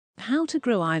How to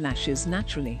grow eyelashes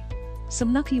naturally.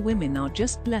 Some lucky women are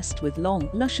just blessed with long,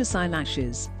 luscious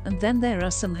eyelashes, and then there are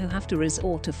some who have to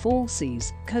resort to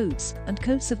falsies, coats, and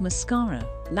coats of mascara,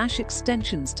 lash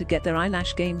extensions to get their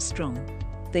eyelash game strong.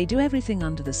 They do everything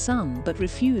under the sun but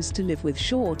refuse to live with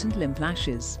short and limp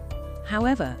lashes.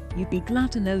 However, you'd be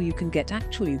glad to know you can get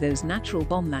actually those natural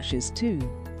bomb lashes too.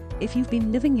 If you've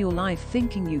been living your life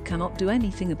thinking you cannot do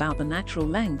anything about the natural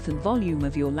length and volume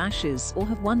of your lashes or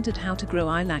have wondered how to grow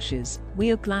eyelashes,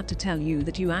 we are glad to tell you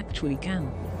that you actually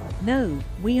can. No,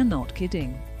 we are not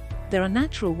kidding. There are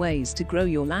natural ways to grow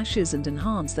your lashes and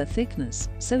enhance their thickness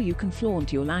so you can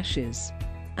flaunt your lashes.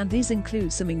 And these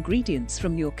include some ingredients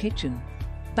from your kitchen.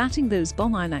 Batting those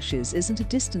bomb eyelashes isn't a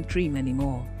distant dream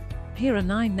anymore. Here are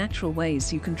 9 natural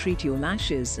ways you can treat your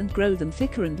lashes and grow them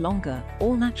thicker and longer,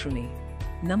 all naturally.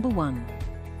 Number 1.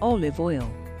 Olive oil.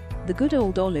 The good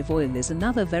old olive oil is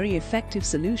another very effective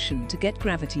solution to get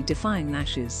gravity-defying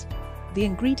lashes. The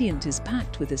ingredient is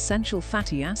packed with essential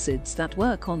fatty acids that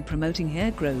work on promoting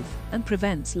hair growth and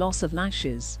prevents loss of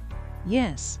lashes.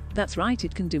 Yes, that's right,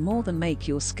 it can do more than make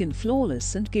your skin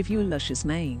flawless and give you a luscious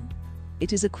mane.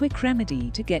 It is a quick remedy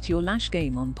to get your lash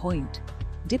game on point.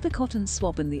 Dip a cotton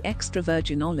swab in the extra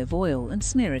virgin olive oil and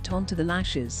smear it onto the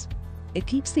lashes. It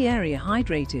keeps the area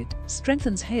hydrated,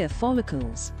 strengthens hair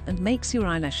follicles, and makes your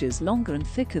eyelashes longer and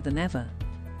thicker than ever.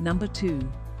 Number 2.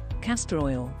 Castor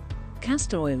oil.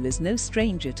 Castor oil is no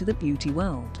stranger to the beauty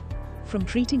world. From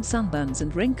treating sunburns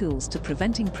and wrinkles to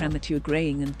preventing premature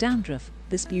graying and dandruff,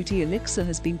 this beauty elixir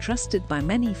has been trusted by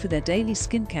many for their daily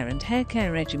skincare and hair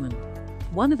care regimen.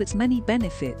 One of its many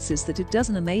benefits is that it does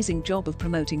an amazing job of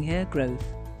promoting hair growth.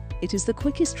 It is the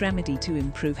quickest remedy to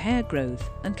improve hair growth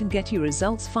and can get you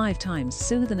results 5 times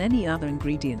sooner than any other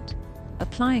ingredient.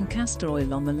 Applying castor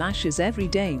oil on the lashes every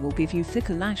day will give you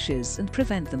thicker lashes and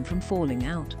prevent them from falling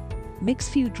out. Mix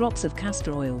few drops of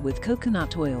castor oil with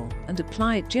coconut oil and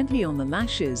apply it gently on the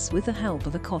lashes with the help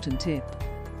of a cotton tip.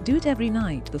 Do it every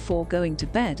night before going to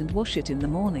bed and wash it in the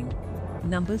morning.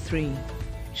 Number 3.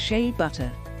 Shea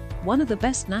butter. One of the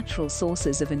best natural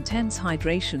sources of intense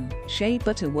hydration, shea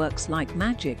butter works like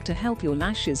magic to help your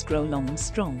lashes grow long and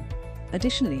strong.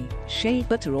 Additionally, shea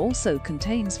butter also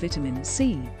contains vitamin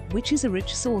C, which is a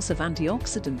rich source of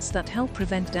antioxidants that help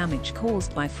prevent damage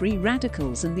caused by free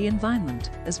radicals in the environment,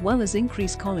 as well as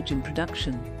increase collagen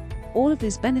production. All of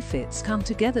these benefits come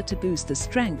together to boost the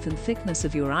strength and thickness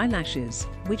of your eyelashes,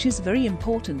 which is very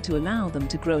important to allow them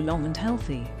to grow long and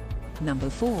healthy.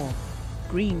 Number 4.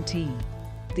 Green tea.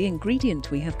 The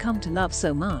ingredient we have come to love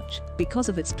so much, because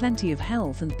of its plenty of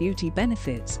health and beauty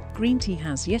benefits, green tea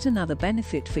has yet another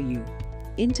benefit for you.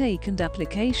 Intake and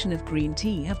application of green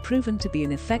tea have proven to be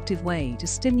an effective way to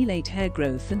stimulate hair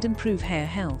growth and improve hair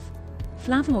health.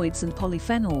 Flavonoids and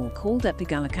polyphenol called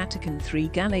epigallocatechin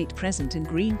 3-gallate present in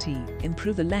green tea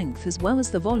improve the length as well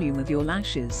as the volume of your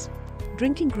lashes.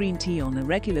 Drinking green tea on a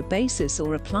regular basis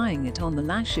or applying it on the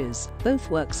lashes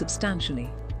both work substantially.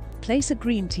 Place a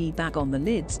green tea bag on the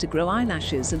lids to grow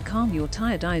eyelashes and calm your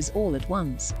tired eyes all at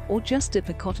once, or just dip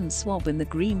a cotton swab in the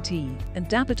green tea and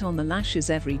dab it on the lashes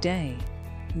every day.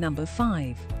 Number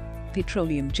 5.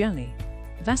 Petroleum jelly.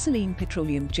 Vaseline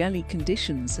petroleum jelly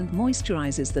conditions and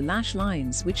moisturizes the lash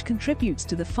lines, which contributes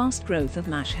to the fast growth of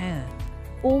lash hair.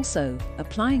 Also,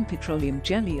 applying petroleum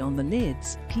jelly on the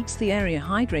lids keeps the area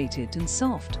hydrated and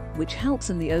soft, which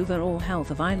helps in the overall health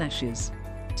of eyelashes.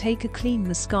 Take a clean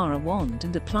mascara wand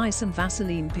and apply some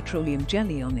Vaseline petroleum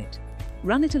jelly on it.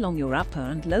 Run it along your upper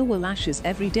and lower lashes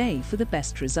every day for the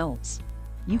best results.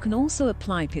 You can also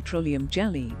apply petroleum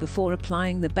jelly before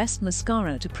applying the best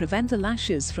mascara to prevent the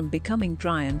lashes from becoming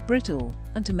dry and brittle,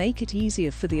 and to make it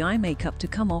easier for the eye makeup to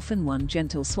come off in one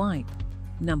gentle swipe.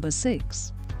 Number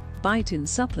 6. Biotin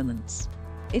supplements.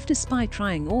 If despite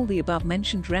trying all the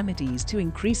above-mentioned remedies to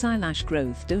increase eyelash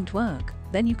growth don't work,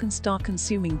 then you can start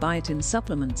consuming biotin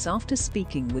supplements after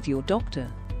speaking with your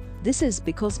doctor. This is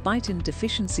because biotin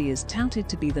deficiency is touted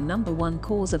to be the #1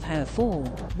 cause of hair fall,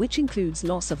 which includes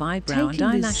loss of eyebrow and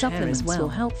eyelash hair as well. Will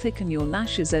help thicken your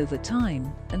lashes over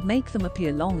time and make them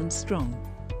appear long and strong.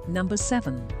 Number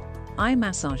 7. Eye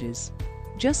massages.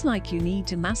 Just like you need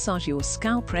to massage your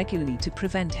scalp regularly to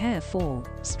prevent hair fall,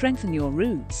 strengthen your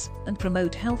roots, and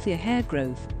promote healthier hair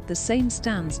growth, the same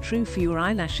stands true for your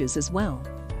eyelashes as well.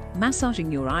 Massaging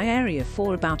your eye area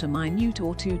for about a minute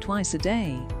or 2 twice a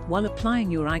day, while applying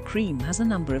your eye cream has a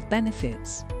number of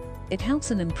benefits. It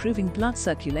helps in improving blood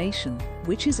circulation,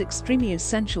 which is extremely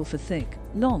essential for thick,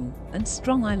 long, and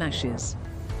strong eyelashes.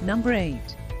 Number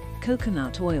 8.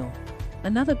 Coconut oil.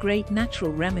 Another great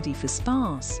natural remedy for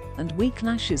sparse and weak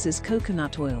lashes is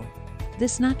coconut oil.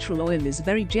 This natural oil is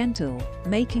very gentle,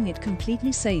 making it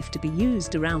completely safe to be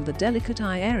used around the delicate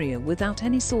eye area without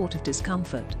any sort of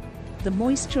discomfort. The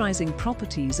moisturizing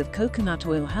properties of coconut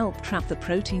oil help trap the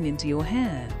protein into your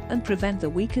hair and prevent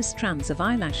the weakest strands of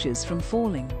eyelashes from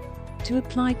falling. To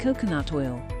apply coconut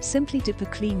oil, simply dip a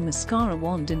clean mascara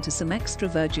wand into some extra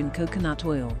virgin coconut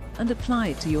oil and apply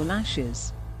it to your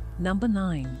lashes. Number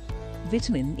 9.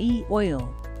 Vitamin E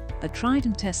oil. A tried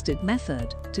and tested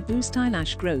method to boost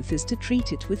eyelash growth is to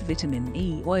treat it with vitamin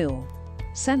E oil.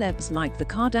 Celebs like the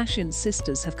Kardashian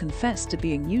sisters have confessed to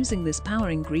using this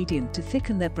power ingredient to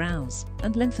thicken their brows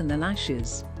and lengthen their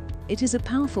lashes. It is a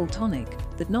powerful tonic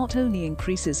that not only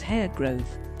increases hair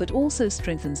growth, but also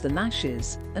strengthens the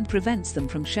lashes and prevents them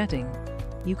from shedding.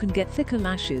 You can get thicker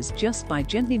lashes just by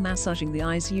gently massaging the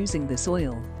eyes using this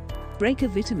oil. Break a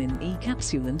vitamin E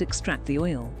capsule and extract the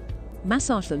oil.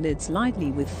 Massage the lids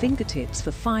lightly with fingertips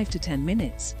for 5 to 10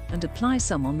 minutes and apply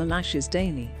some on the lashes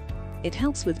daily. It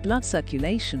helps with blood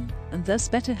circulation and thus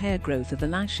better hair growth of the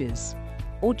lashes.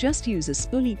 Or just use a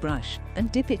spoolie brush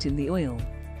and dip it in the oil.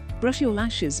 Brush your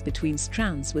lashes between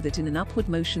strands with it in an upward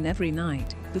motion every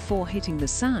night before hitting the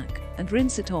sack and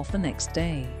rinse it off the next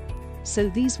day. So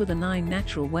these were the 9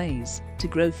 natural ways to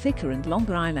grow thicker and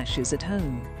longer eyelashes at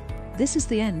home. This is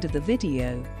the end of the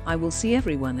video. I will see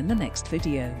everyone in the next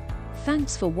video.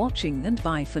 Thanks for watching and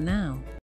bye for now.